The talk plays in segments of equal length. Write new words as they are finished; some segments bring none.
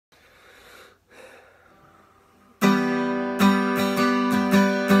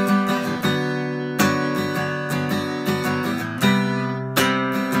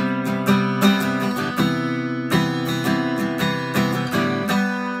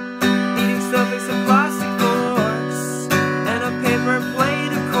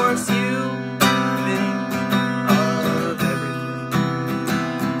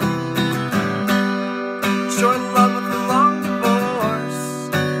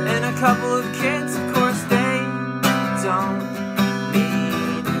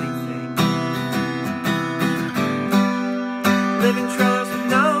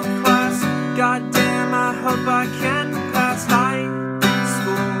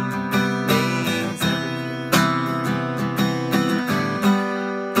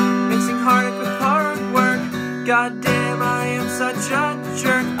such a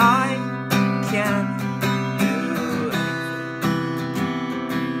jerk, I can't do anything.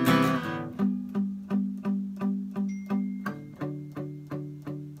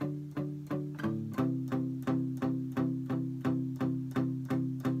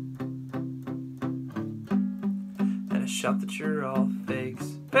 And I shout that you're all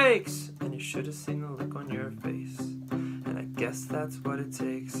fakes, fakes, and you should have seen the look on your face. And I guess that's what it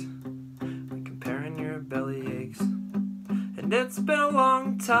takes when comparing your belly aches. And it's been a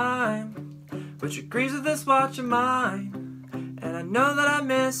long time, but you agrees with this watch of mine. And I know that I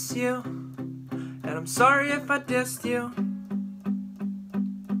miss you, and I'm sorry if I dissed you.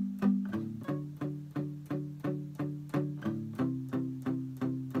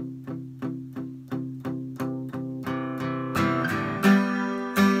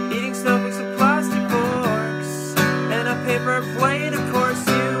 Eating snowflakes with plastic forks and a paper plate, of course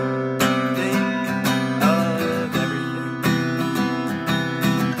you think of everything.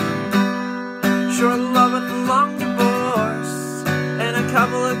 Short love with a long divorce and a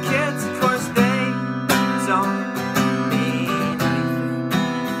couple of kids, of course they don't mean anything.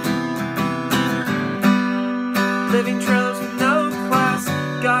 Living trailers with no class,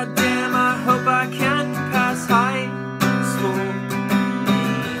 goddamn, I hope I can pass high school.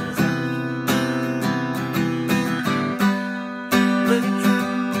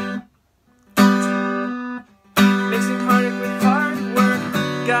 Mixing heartache with hard work,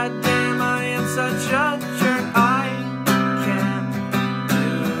 goddamn, I am such a jerk, I can't do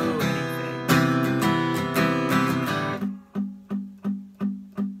anything.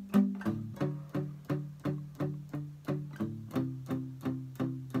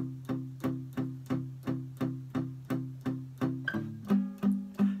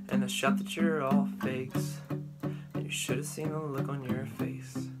 And I shout that you're all fakes, and you should have seen the look on your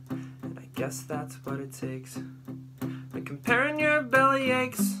face. And I guess that's what it takes when comparing your belly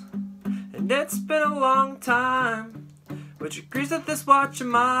aches. And it's been a long time, which agrees with this watch of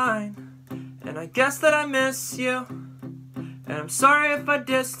mine. And I guess that I miss you, and I'm sorry if I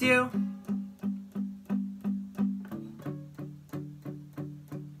dissed you.